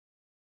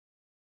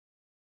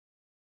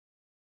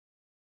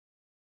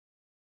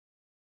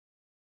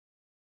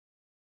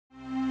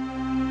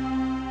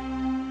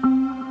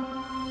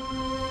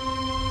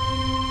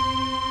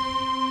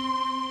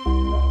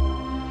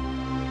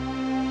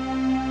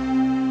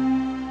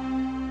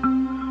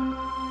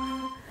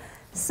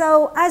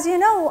So as you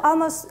know,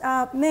 almost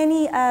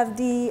many of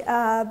the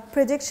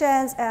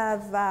predictions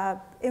of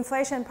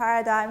inflation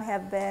paradigm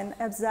have been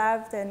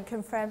observed and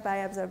confirmed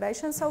by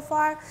observation so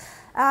far.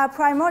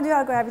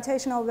 Primordial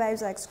gravitational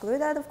waves are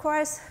excluded, of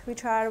course,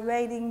 which are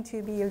waiting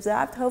to be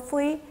observed,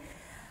 hopefully.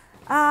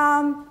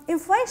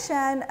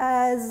 Inflation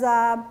is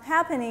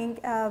happening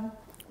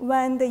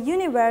when the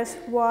universe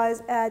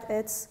was at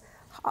its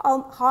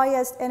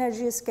highest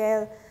energy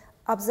scale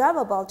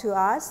observable to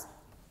us,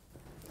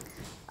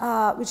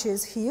 which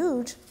is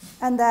huge.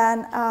 And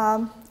then,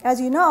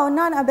 as you know,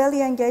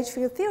 non-abelian gauge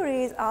field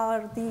theories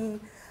are the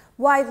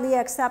widely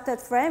accepted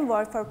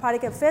framework for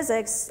particle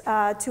physics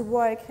to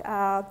work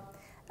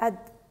at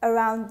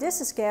around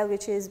this scale,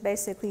 which is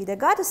basically the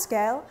God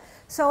scale.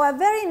 So a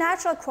very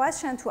natural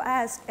question to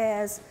ask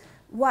is,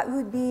 what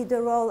would be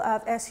the role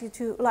of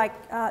SU2, like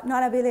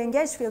non-abelian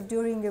gauge field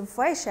during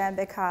inflation,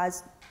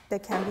 because they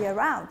can be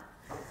around.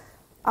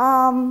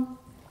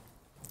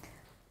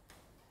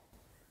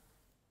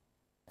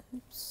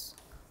 Oops.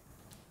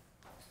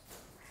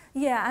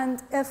 Yeah,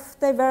 and if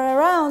they were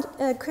around,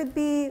 could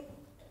they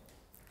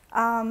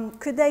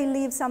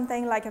leave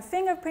something like a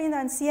fingerprint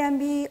on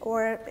CMB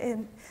or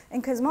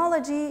in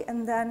cosmology,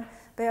 and then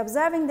by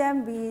observing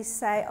them, we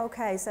say,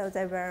 okay, so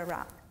they were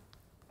around.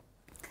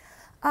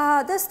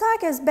 This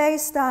talk is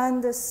based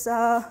on this,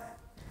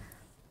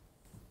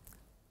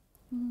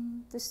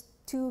 these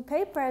two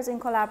papers in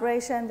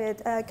collaboration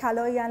with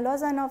Kaloi and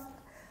Lozanov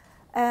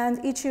and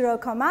Ichiro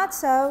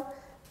Komatsu,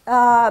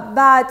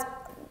 but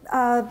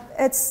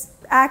it's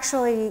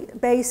actually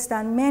based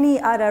on many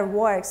other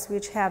works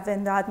which have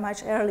been done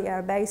much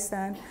earlier based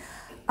on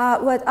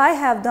what I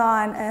have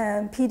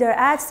done, Peter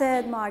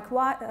Azadeh, Mark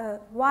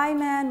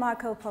Wyman,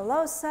 Marco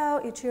Peloso,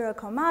 Ichiro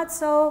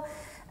Komatsu,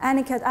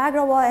 Aniket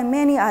Agrawal, and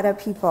many other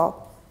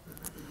people.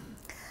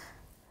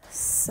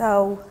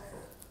 So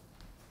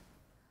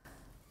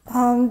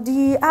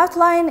the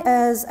outline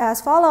is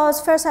as follows.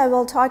 First, I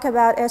will talk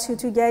about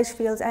SU2 gauge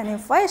fields and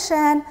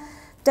inflation.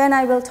 Then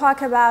I will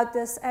talk about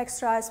this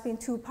extra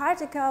spin-2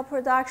 particle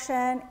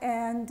production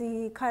and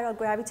the chiral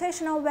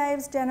gravitational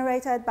waves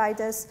generated by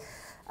this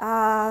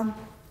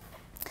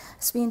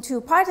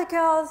spin-2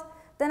 particles.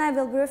 Then I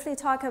will briefly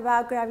talk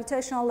about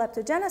gravitational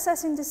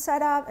leptogenesis in this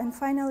setup. And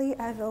finally,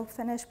 I will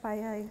finish by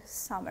a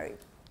summary.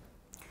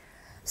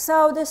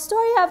 So the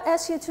story of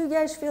SU2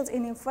 gauge fields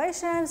in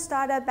inflation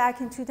started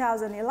back in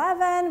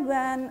 2011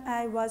 when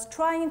I was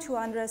trying to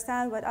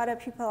understand what other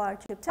people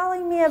keep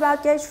telling me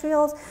about gauge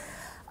fields.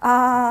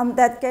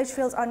 That gauge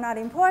fields are not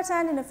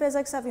important in the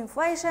physics of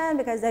inflation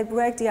because they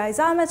break the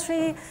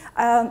isometry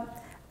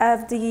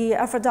of the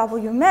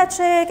FW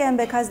metric, and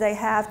because they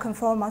have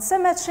conformal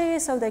symmetry,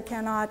 so they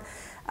cannot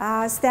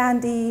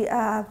stand the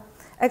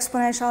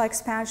exponential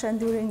expansion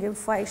during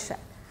inflation.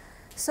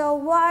 So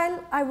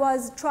while I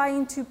was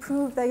trying to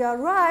prove they are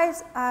right,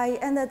 I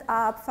ended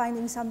up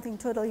finding something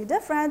totally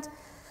different.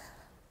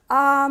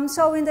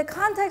 So in the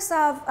context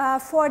of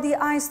 4D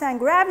Einstein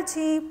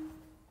gravity,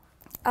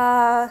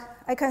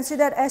 I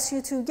considered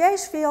SU2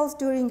 gauge fields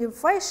during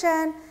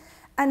inflation,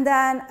 and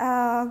then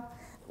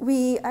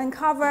we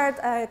uncovered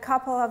a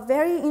couple of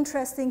very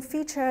interesting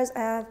features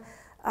of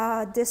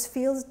these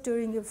fields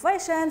during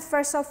inflation.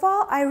 First of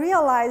all, I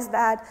realized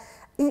that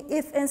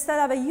if instead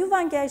of a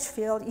U1 gauge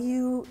field,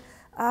 you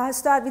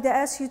start with the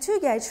SU2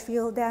 gauge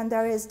field, then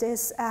there is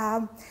this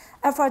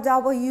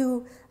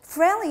FRW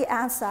friendly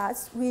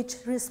ansatz which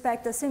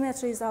respect the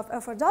symmetries of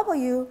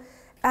FRW.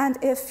 And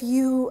if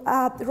you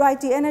write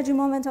the energy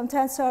momentum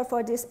tensor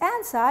for this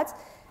ansatz,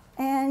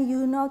 and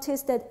you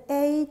notice that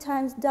A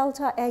times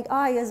delta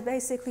AI is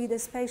basically the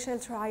spatial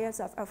triads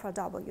of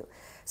FRW.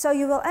 So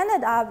you will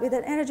end up with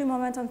an energy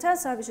momentum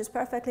tensor which is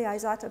perfectly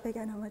isotopic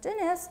and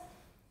homogeneous.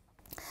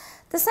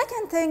 The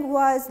second thing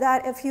was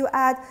that if you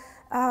add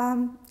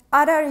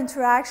other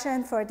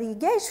interaction for the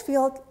gauge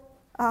field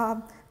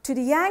to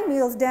the Yang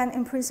wheels, then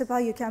in principle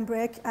you can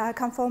break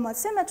conformal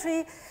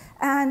symmetry.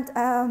 And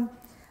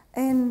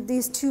in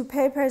these two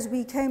papers,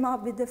 we came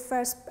up with the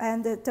first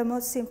and the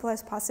most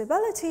simplest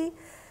possibility.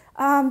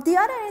 The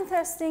other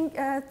interesting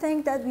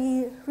thing that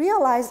we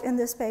realized in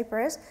these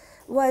papers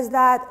was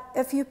that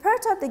if you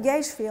perturb the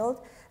gauge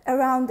field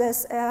around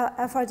this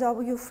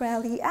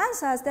FRW-friendly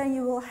ansatz, then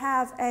you will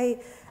have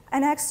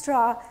an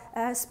extra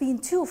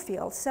spin-2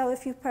 field. So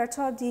if you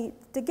perturb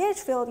the gauge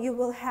field, you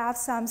will have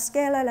some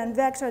scalar and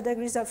vector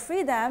degrees of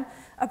freedom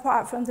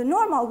apart from the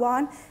normal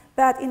one.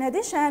 But in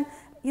addition,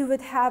 you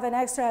would have an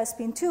extra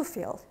spin-2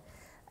 field.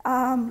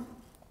 And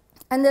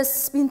this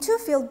spin-2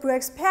 field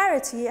breaks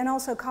parity and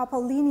also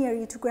coupled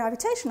linearly to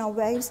gravitational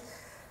waves,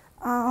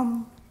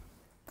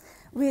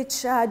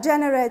 which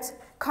generate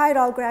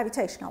chiral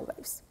gravitational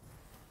waves.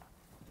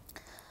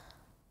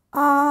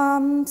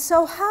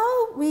 So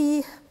how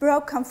we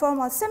broke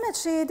conformal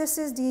symmetry, this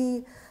is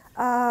the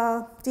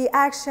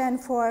action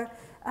for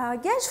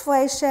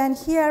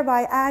gaugeflation. Here,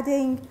 by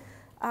adding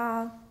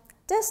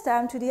this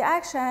term to the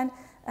action,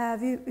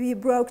 we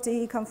broke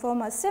the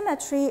conformal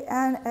symmetry,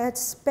 and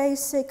it's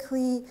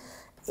basically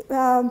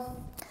by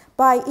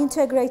by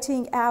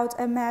integrating out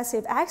a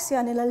massive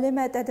axion in a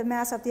limit that the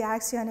mass of the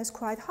axion is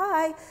quite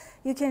high,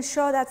 you can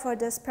show that for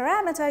this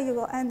parameter, you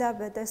will end up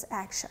with this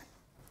action.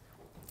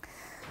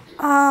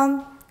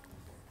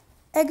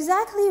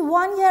 Exactly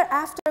 1 year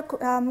after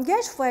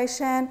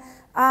gauge-fluation,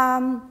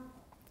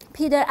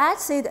 Peter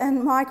Atzit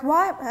and Mark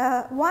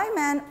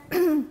Wyman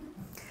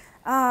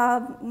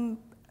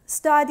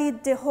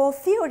studied the whole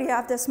theory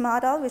of this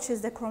model, which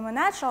is the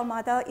chromonatural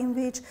model, in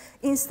which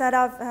instead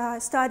of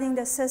studying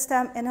the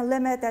system in a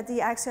limit that the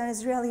axion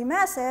is really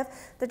massive,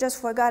 they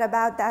just forgot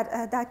about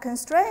that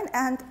constraint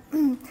and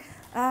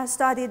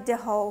studied the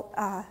whole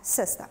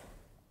system.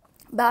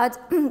 But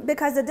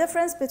because the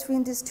difference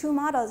between these two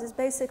models is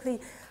basically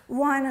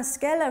one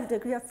scalar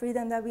degree of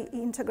freedom that we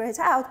integrate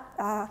out,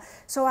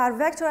 so our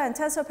vector and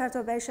tensor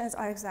perturbations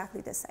are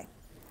exactly the same.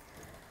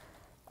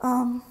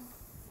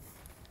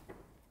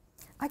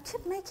 I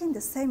keep making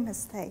the same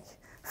mistake.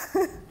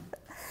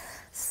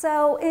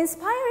 So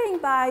inspiring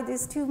by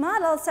these two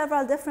models,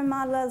 several different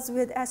models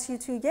with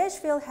SU2 gauge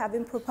field have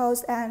been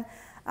proposed and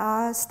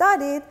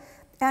studied.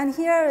 And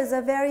here is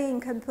a very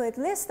incomplete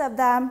list of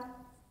them.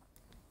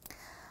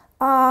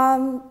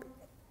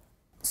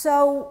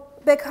 So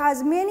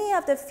because many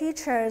of the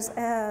features,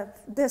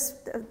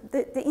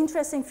 the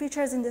interesting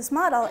features in this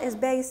model is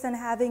based on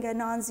having a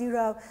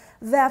non-zero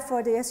VEF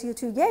for the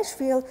SU2 gauge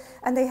field,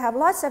 and they have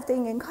lots of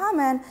things in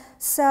common.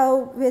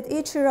 So with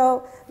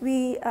Ichiro,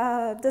 we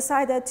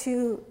decided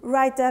to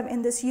write them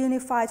in this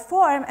unified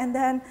form and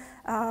then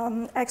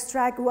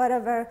extract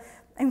whatever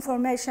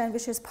information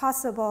which is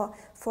possible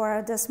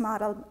for this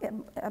model,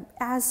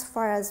 as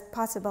far as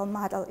possible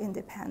model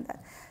independent.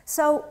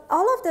 So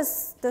all of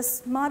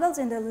these models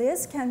in the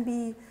list can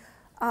be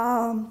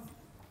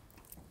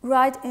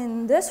right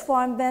in this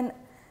form when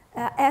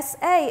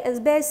SA is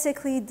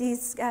basically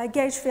this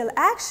gauge field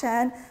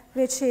action,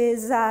 which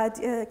is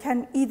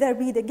can either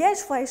be the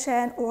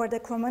gauge-flation or the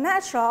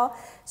chromonatural.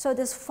 So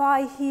this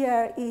phi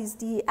here is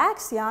the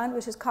axion,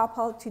 which is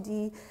coupled to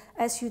the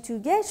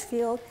SU2 gauge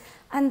field.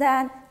 And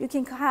then you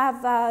can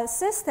have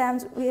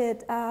systems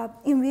with,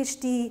 in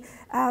which the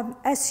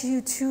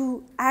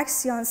SU2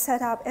 axion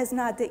setup is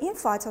not the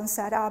inflaton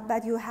setup,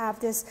 but you have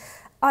this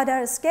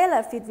other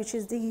scalar field, which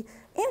is the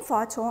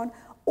inflaton,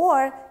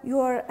 or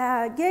your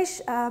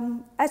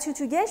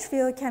SU2 gauge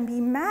field can be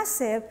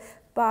massive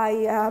by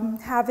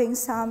having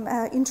some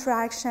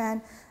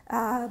interaction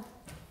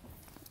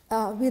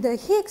with the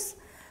Higgs.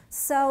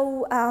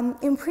 So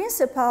in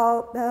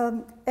principle,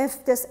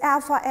 if this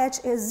alpha h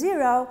is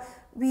 0,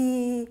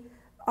 we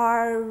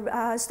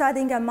are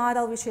studying a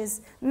model which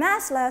is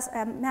massless,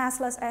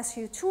 massless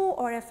SU2,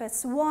 or if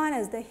it's 1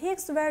 is the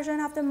Higgs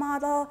version of the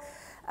model.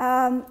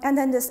 And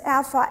then this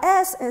alpha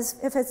s is,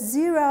 if it's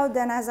 0,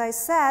 then as I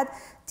said,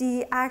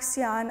 the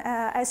axion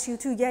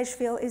SU2 gauge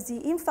field is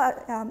the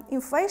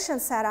inflation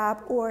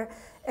setup, or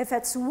if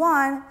it's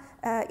 1,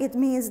 it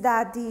means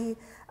that the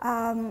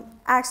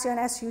axion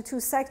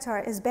SU2 sector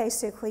is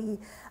basically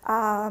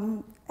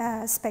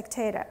a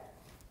spectator.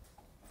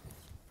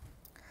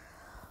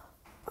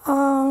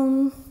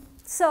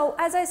 So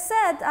as I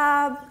said,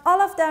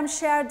 all of them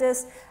share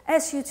this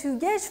SU2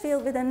 gauge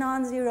field with a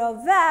non-zero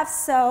VEF,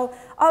 so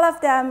all of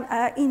them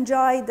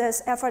enjoy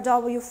this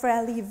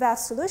FRW-friendly VEF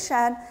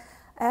solution,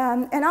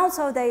 and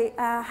also they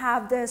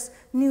have this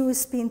new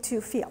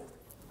spin-2 field.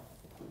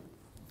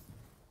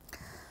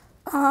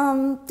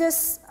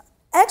 This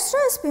extra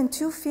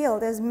spin-2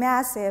 field is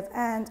massive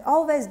and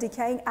always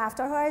decaying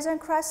after horizon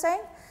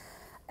crossing.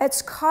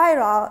 It's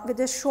chiral with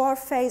the short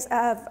phase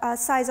of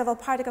size of a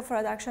particle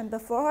production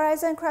before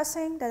horizon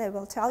crossing that I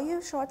will tell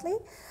you shortly,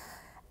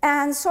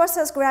 and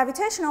sources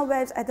gravitational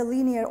waves at the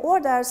linear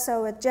order,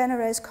 so it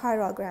generates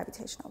chiral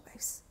gravitational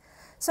waves.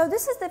 So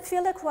this is the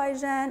field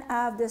equation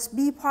of this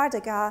B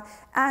particle,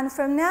 and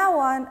from now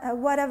on,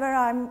 whatever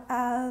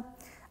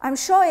I'm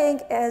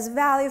showing is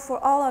valid for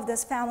all of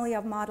this family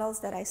of models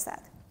that I said.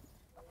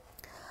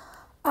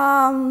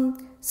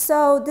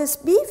 So this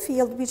B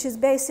field, which is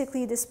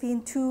basically the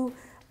spin-2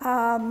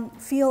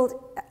 field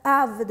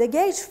of the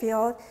gauge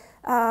field,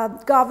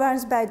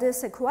 governs by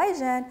this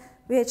equation,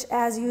 which,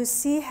 as you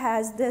see,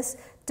 has this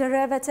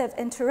derivative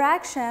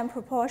interaction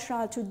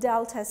proportional to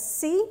delta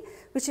C,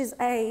 which is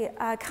a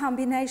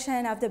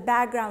combination of the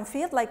background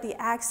field, like the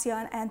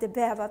axion and the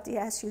BEV of the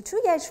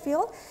SU2 gauge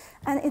field.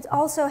 And it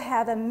also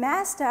has a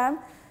mass term,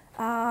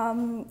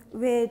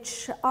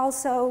 which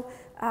also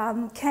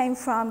came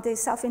from the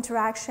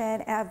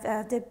self-interaction of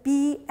the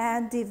B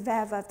and the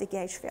BEV of the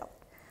gauge field.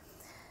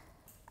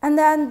 And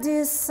then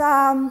this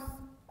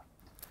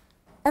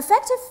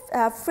effective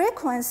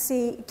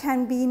frequency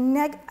can be,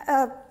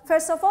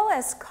 first of all,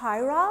 as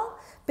chiral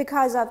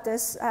because of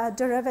this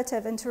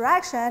derivative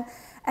interaction,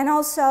 and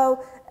also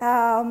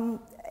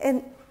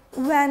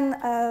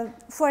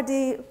for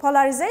the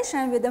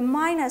polarization with the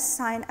minus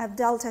sign of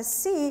delta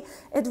C,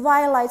 it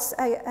violates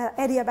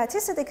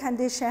adiabaticity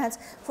conditions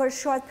for a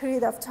short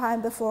period of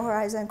time before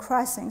horizon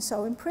crossing.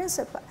 So in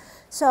principle,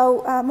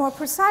 more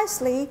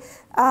precisely,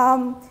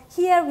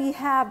 here we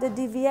have the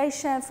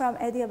deviation from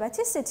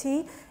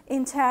adiabaticity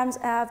in terms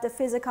of the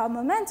physical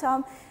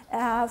momentum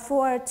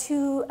for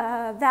two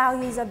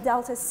values of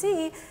delta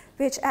C,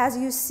 which, as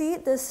you see,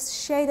 this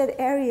shaded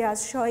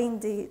areas showing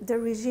the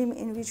regime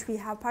in which we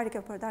have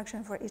particle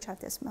production for each of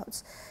these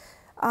modes.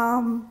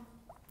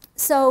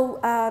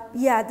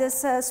 Yeah,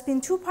 this spin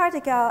 2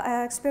 particle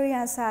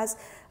experiences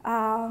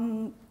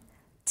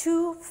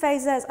two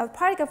phases of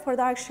particle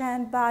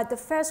production, but the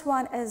first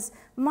one is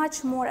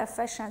much more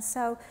efficient.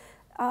 So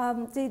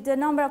the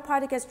number of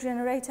particles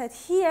generated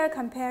here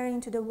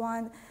comparing to the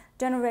one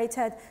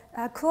generated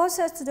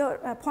closest to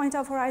the point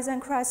of horizon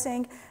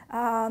crossing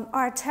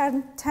are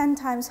 10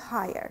 times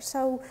higher.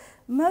 So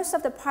most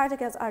of the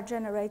particles are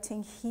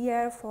generating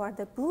here for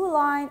the blue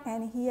line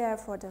and here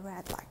for the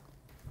red line.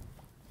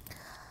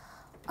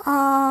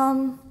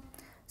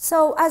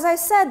 So as I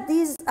said,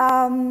 these,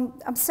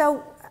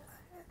 so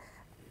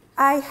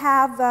I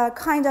have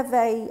kind of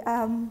a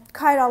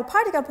chiral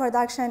particle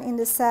production in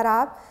the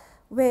setup,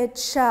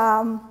 which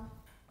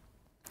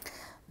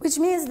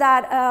means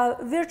that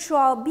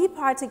virtual B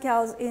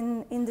particles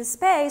in the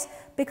space,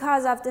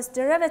 because of this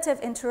derivative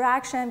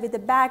interaction with the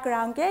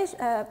background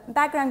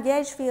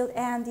gauge field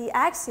and the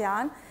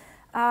axion,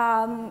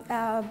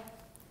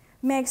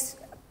 makes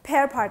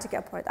pair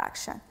particle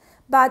production.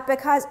 But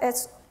because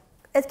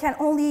it can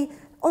only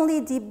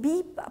the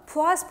B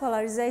plus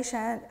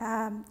polarization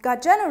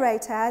got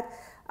generated,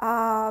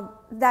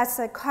 that's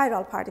a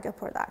chiral particle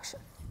production.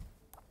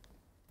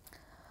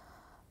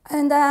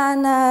 And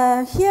then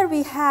here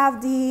we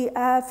have the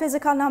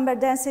physical number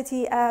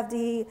density of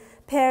the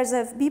pairs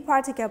of B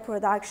particle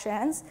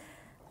productions,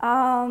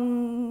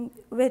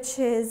 which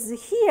is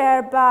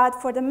here,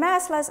 but for the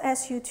massless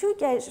SU2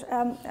 gauge,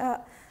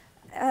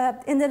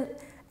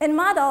 in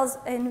models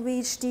in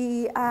which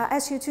the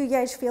SU2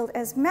 gauge field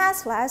is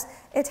massless,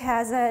 it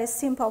has a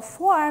simple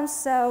form,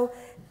 so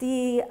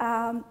the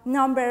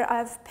number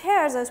of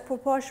pairs is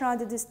proportional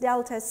to this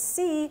delta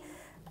C,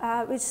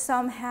 which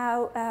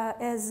somehow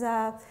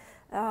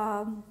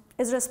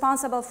is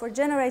responsible for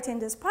generating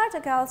these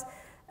particles.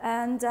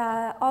 And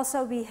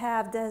also we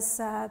have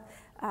this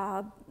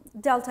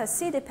delta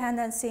C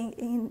dependency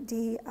in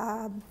the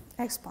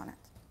exponent.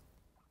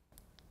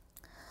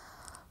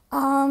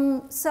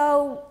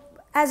 So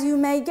as you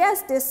may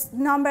guess, this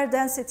number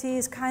density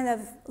is kind of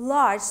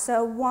large.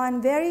 So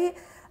one very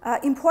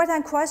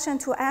important question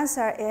to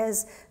answer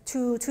is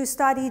to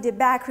study the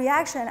back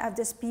reaction of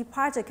this B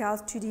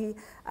particles to the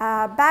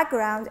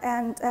background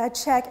and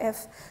check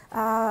if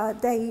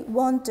they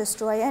won't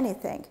destroy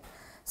anything.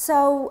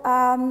 So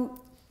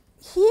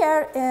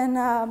here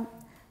in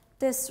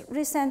this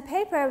recent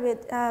paper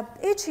with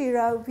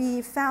Ichiro,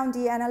 we found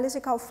the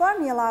analytical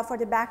formula for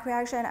the back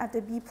reaction of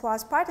the B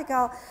plus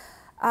particle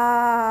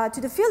to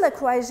the field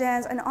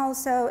equations and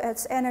also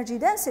its energy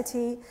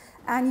density,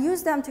 and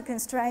use them to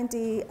constrain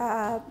the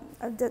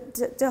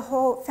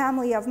whole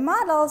family of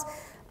models.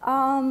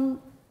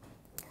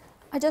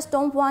 I just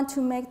don't want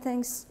to make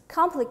things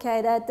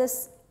complicated.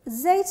 This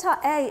zeta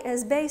A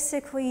is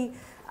basically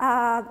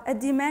a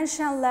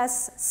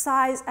dimensionless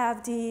size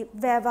of the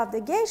wave of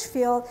the gauge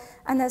field,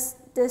 and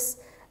this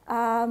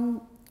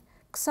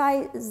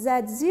psi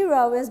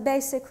Z0 is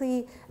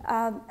basically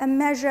a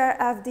measure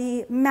of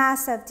the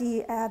mass of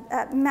the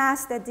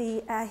mass that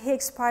the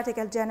Higgs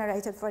particle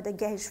generated for the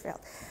gauge field.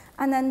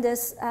 And then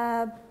this,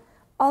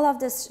 all of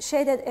these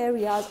shaded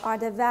areas are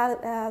the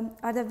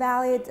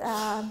valid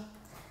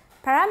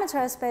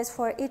parameter space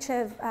for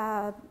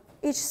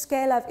each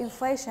scale of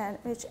inflation,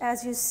 which,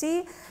 as you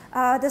see,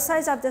 the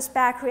size of this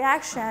back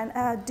reaction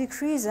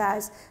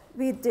decreases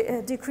with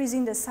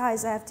decreasing the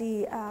size of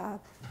the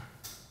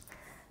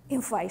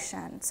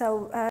inflation.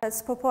 So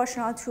it's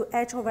proportional to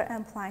h over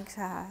n Planck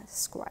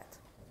squared.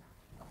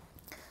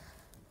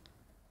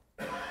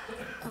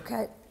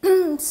 Okay,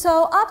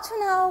 so up to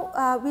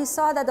now, we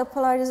saw that the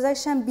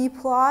polarization B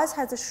plus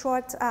has a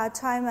short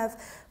time of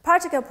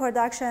particle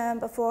production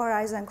before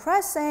horizon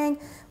crossing,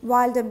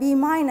 while the B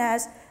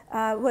minus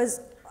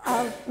was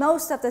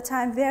most of the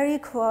time very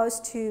close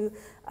to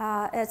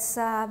its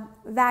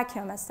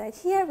vacuum state.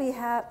 Here we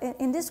have,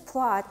 in this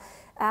plot,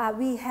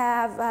 we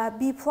have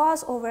B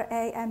plus over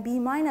A and B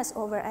minus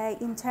over A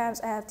in terms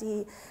of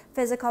the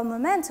physical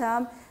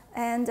momentum.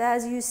 And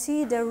as you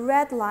see, the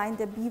red line,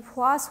 the B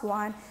plus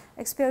one,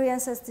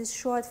 experiences this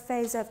short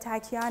phase of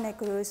tachyonic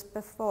growth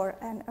before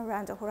and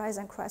around the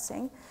horizon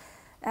crossing,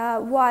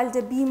 while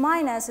the B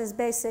minus is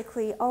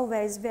basically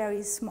always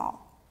very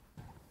small.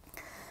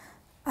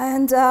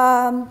 And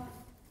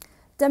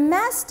the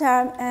mass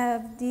term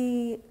of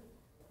the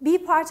B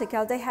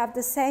particle, they have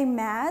the same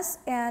mass,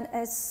 and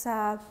it's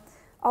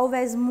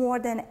always more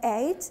than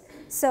 8.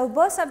 So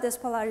both of these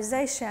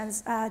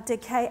polarizations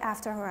decay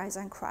after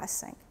horizon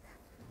crossing.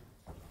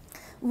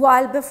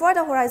 While before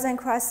the horizon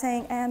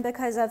crossing, and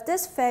because of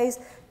this phase,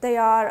 they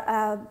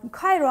are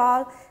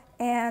chiral,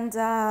 and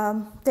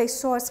they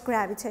source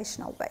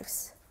gravitational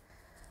waves.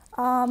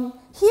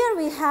 Here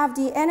we have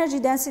the energy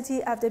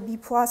density of the B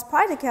plus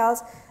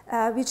particles,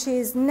 which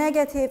is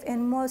negative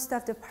in most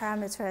of the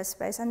parameter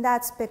space, and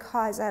that's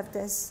because of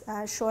this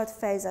short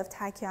phase of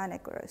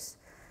tachyonic growth.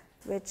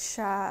 which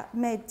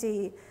made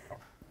the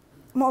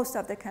most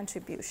of the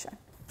contribution.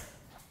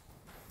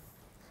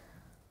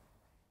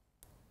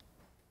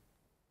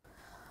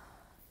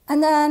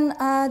 And then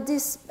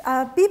these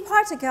B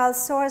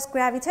particles source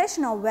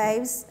gravitational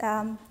waves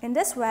in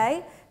this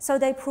way. So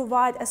they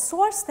provide a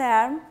source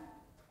there,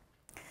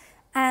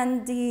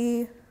 and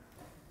the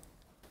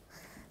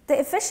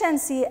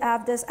efficiency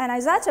of this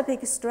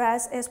anisotropic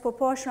stress is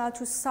proportional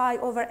to psi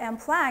over m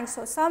Planck.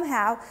 So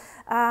somehow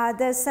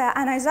this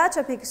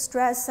anisotropic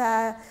stress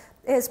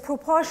is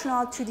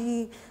proportional to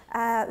the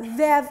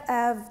wave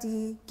of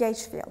the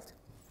gauge field.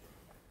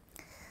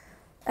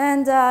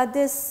 And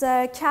this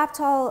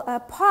capital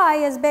pi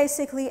is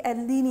basically a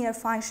linear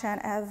function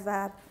of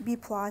B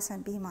plus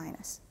and B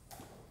minus.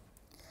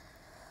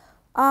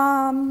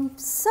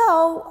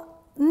 So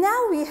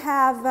now we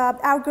have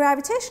our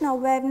gravitational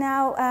wave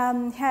now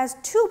has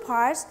two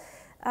parts.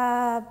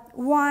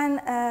 One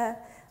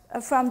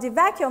from the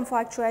vacuum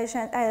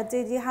fluctuation,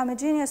 the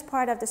homogeneous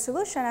part of the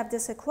solution of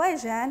this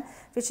equation,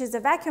 which is the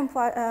vacuum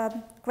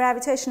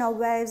gravitational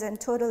waves and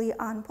totally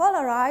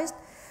unpolarized,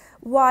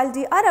 while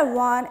the other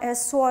one is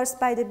sourced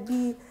by the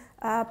B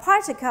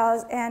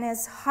particles and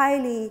is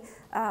highly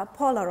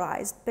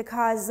polarized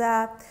because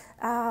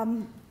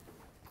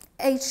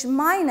H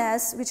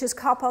minus, which is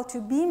coupled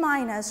to B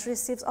minus,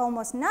 receives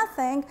almost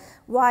nothing,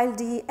 while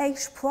the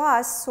H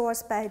plus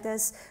sourced by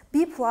this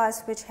B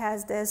plus, which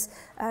has this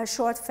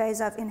short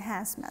phase of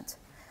enhancement.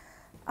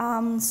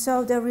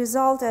 So the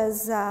result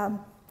is a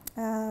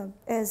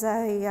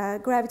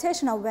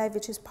gravitational wave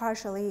which is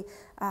partially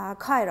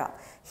chiral.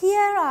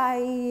 Here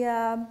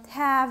I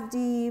have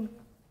the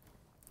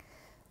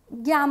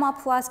gamma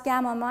plus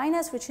gamma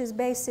minus, which is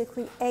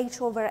basically H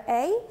over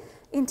A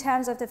in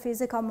terms of the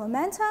physical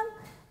momentum.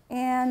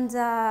 And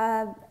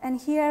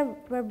here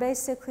we're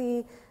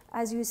basically,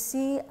 as you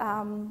see,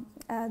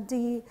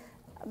 the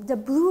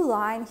blue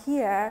line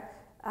here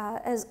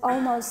is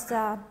almost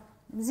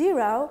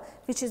 0,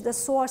 which is the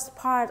source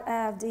part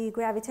of the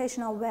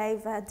gravitational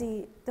wave,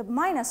 the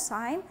minus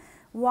sign,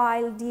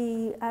 while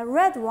the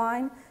red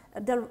line,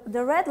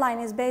 the red line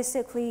is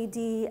basically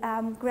the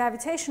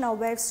gravitational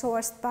wave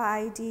sourced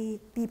by the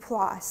B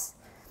plus.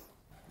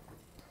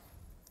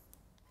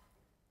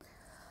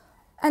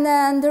 And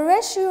then the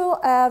ratio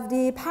of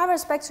the power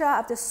spectra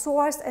of the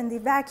source and the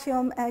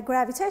vacuum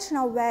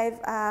gravitational wave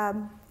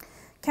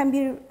can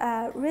be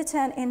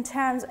written in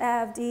terms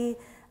of the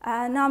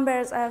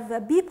numbers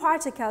of B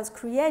particles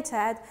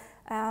created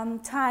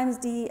times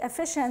the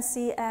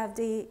efficiency of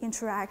the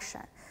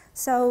interaction.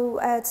 So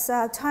it's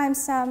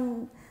times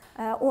some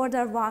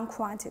order 1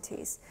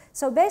 quantities.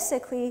 So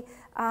basically,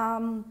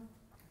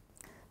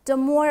 the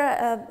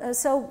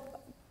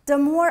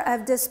more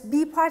of this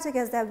B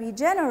particles that we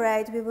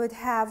generate, we would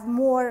have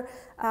more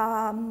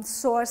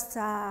sourced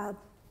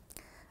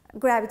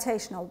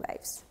gravitational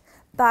waves.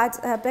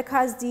 But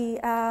because the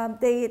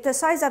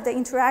size of the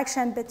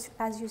interaction,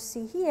 as you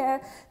see here,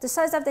 the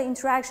size of the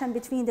interaction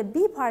between the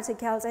B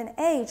particles and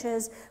H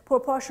is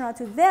proportional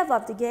to wave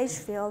of the gauge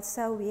field,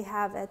 so we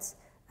have it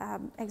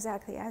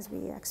exactly as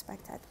we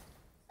expected.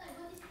 So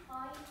what is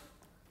pi?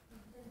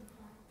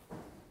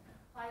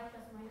 Pi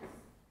plus minus?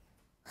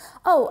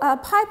 Oh,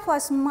 pi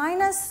plus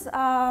minus,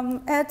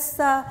 it's,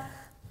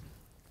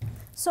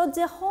 so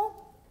the whole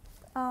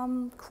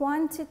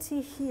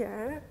quantity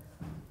here.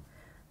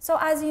 So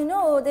as you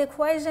know, the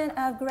equation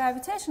of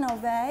gravitational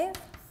wave,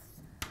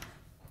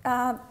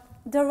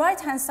 the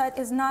right-hand side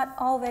is not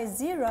always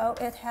 0.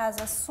 It has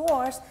a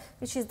source,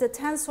 which is the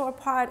tensor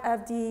part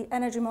of the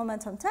energy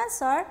momentum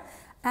tensor.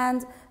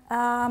 And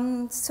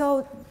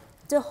so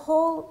the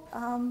whole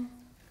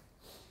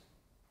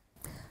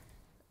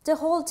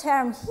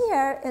term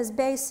here is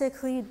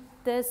basically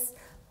this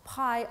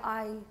pi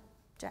I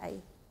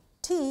j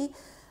t.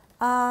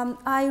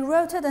 I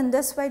wrote it in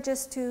this way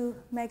just to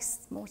make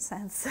more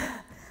sense.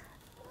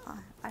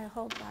 I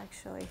hope,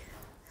 actually.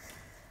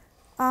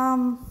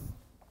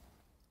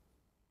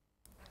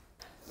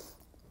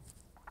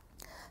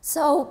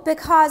 So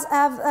because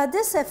of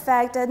this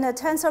effect, the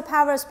tensor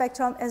power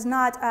spectrum is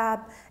not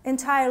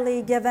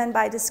entirely given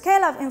by the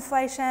scale of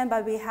inflation,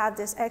 but we have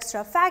this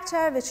extra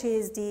factor, which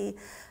is the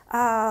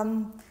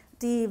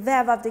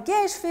wave of the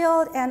gauge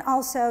field, and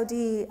also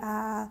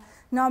the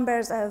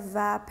numbers of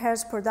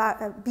pairs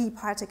B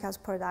particles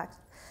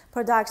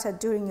produced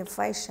during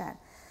inflation,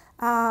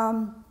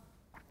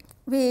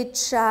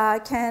 which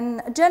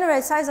can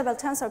generate sizable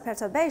tensor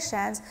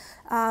perturbations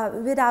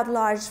without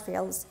large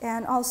fields.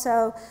 And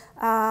also,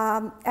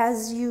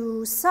 as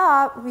you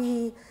saw,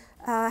 we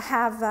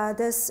have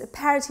this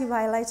parity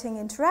violating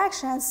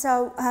interaction.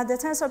 So the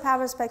tensor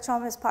power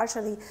spectrum is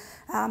partially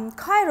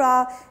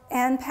chiral,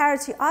 and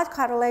parity odd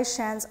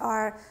correlations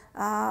are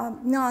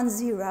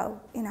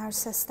non-zero in our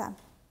system.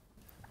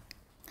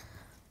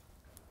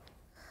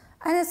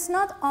 And it's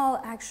not all,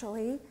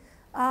 actually.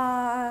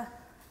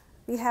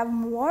 We have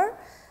more.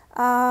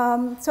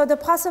 So the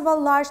possible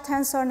large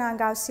tensor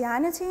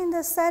non-Gaussianity in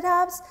the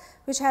setups,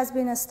 which has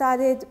been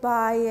studied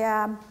by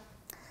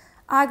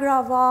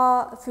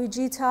Agrawal,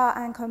 Fujita,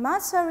 and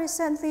Komatsu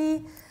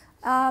recently.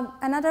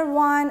 Another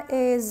one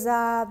is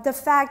the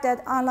fact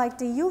that unlike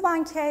the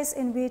U1 case,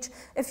 in which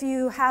if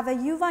you have a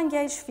U1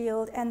 gauge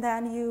field and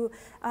then you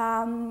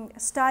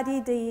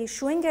study the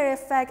Schwinger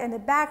effect and the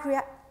back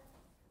reaction,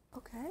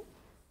 okay,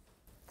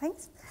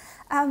 thanks.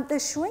 The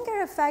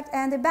Schwinger effect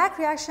and the back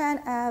reaction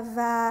of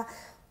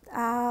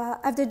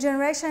the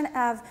generation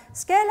of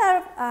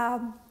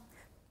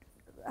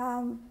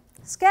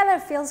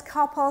scalar fields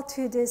coupled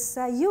to this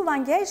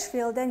U1 gauge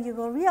field, then you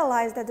will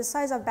realize that the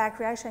size of back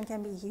reaction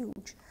can be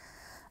huge.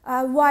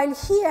 While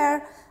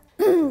here,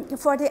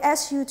 for the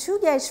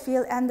SU2 gauge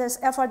field and this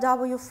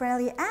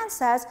FRW-friendly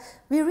ansatz,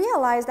 we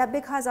realize that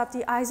because of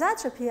the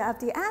isotropy of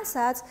the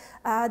ansatz,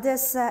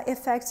 this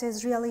effect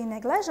is really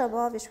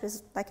negligible, which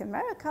was like a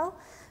miracle.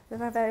 We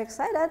were very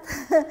excited.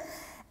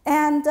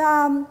 And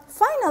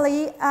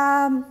finally,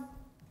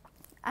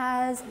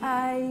 as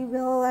I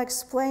will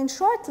explain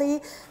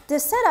shortly,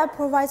 this setup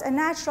provides a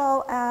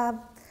natural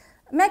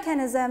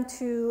mechanism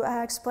to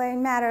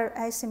explain matter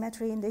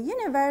asymmetry in the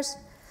universe.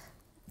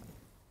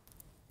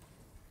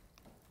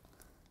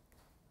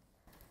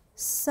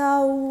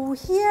 So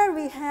here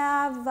we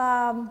have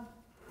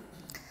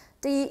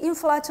the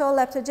inflator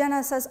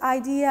leptogenesis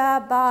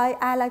idea by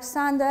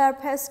Alexander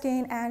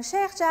Peskin and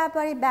Sheikh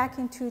Jabari back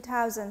in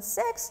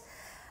 2006.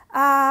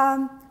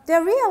 They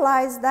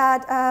realized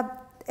that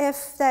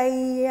if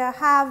they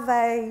have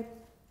a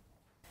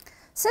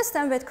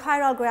system with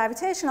chiral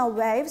gravitational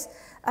waves,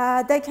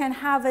 they can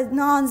have a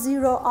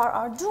non-zero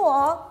RR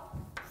dual.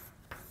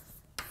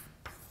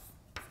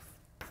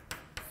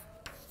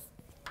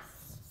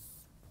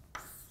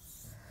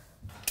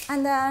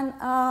 And then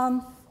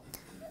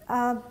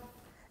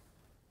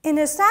in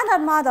a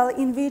standard model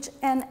in which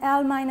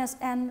NL minus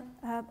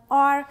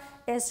NR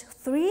is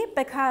 3,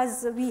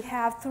 because we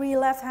have 3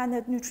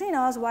 left-handed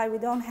neutrinos while we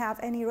don't have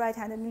any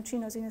right-handed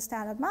neutrinos in the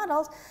standard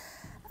models,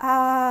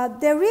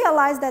 they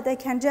realized that they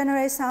can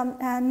generate some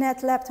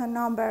net lepton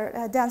number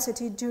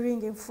density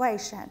during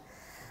inflation.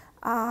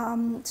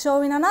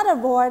 So in another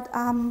word,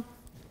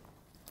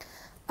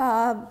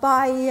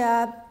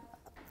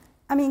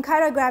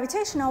 chiral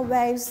gravitational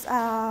waves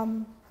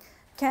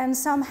can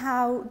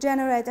somehow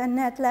generate a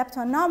net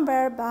lepton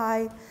number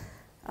by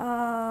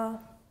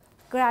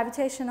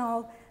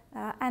gravitational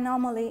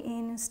anomaly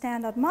in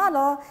standard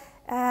model.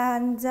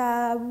 And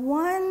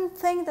one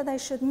thing that I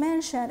should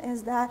mention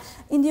is that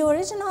in the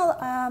original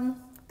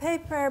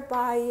paper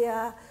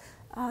by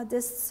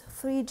these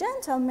 3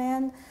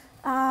 gentlemen,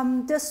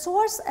 the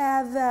source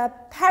of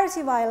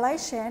parity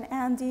violation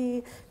and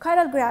the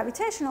chiral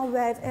gravitational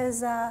wave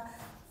is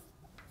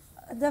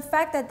the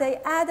fact that they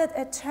added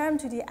a term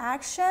to the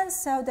action,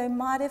 so they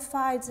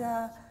modified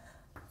the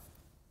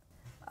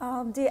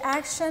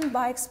action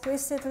by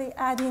explicitly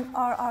adding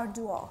RR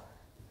dual,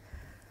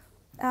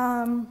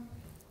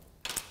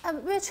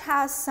 which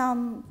has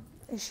some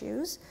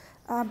issues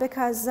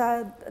because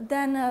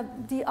then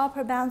the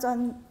upper bounds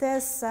on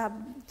this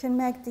can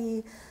make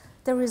the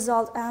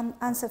result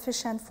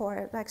insufficient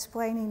for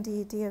explaining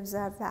the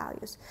observed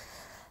values.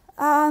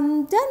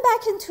 Then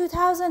back in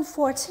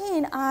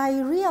 2014,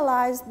 I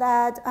realized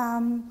that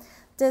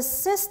this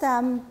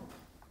system,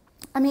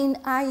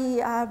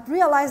 I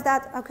realized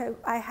that, okay,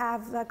 I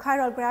have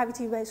chiral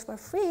gravity waves for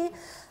free.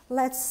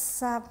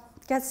 Let's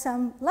get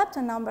some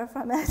lepton number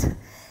from it.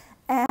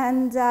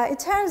 And it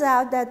turns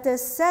out that the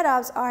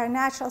setups are a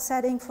natural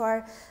setting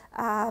for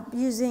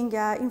using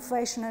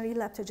inflationary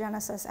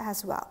leptogenesis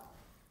as well.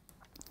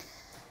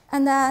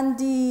 And then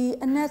the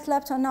net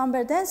lepton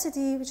number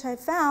density, which I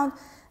found,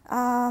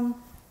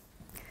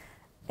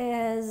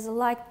 is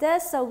like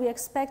this. So we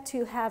expect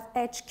to have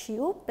h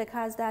cubed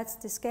because that's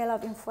the scale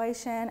of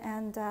inflation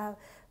and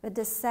with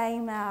the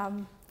same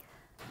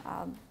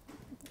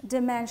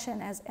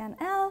dimension as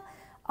NL.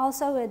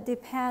 Also, it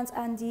depends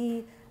on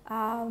the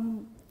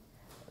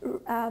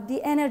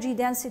energy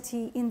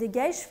density in the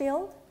gauge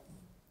field.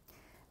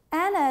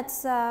 And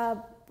it's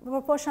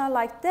proportional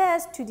like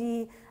this to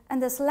the,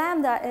 and this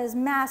lambda is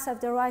mass of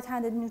the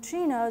right-handed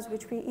neutrinos,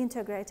 which we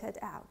integrated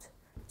out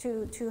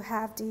to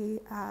have the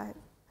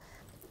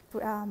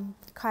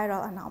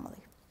chiral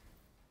anomaly.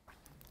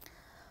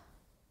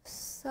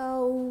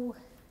 So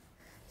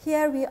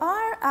here we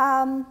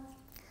are.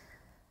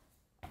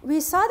 We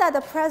saw that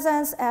the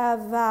presence of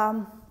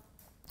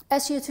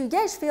SU2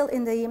 gauge field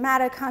in the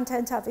matter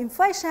content of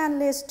inflation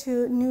leads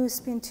to new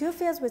spin-2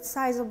 fields with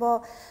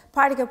sizable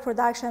particle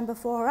production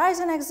before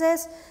horizon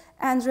exists,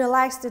 and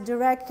relax the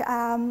direct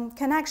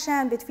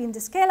connection between the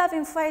scale of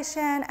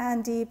inflation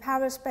and the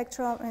power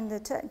spectrum in the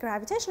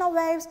gravitational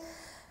waves.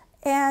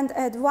 And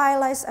it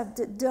violates of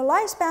the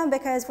lifespan,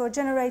 because for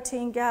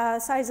generating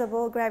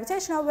sizable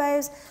gravitational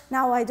waves,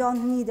 now I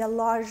don't need a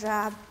large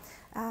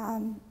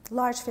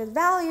field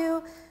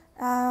value.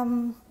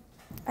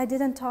 I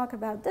didn't talk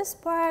about this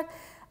part.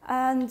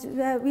 And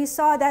we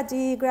saw that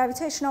the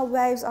gravitational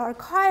waves are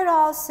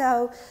chiral,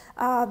 so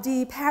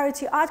the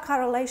parity odd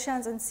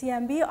correlations in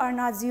CMB are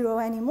not 0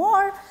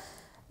 anymore.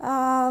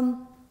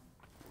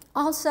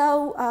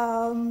 Also,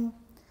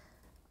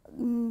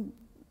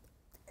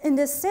 in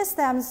the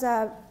systems,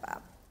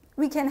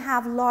 we can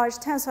have large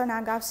tensor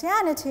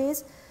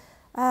non-Gaussianities.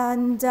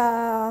 And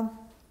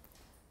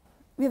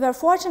we were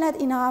fortunate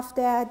enough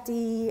that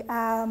the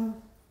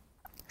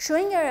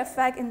Schwinger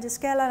effect in the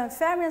scalar and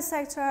fermion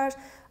sectors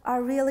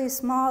are really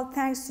small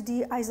thanks to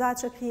the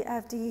isotropy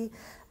of the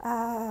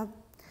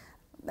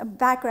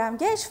background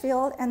gauge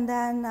field, and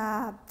then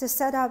the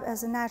setup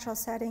as a natural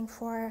setting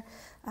for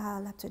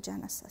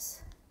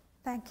leptogenesis.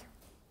 Thank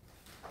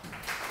you.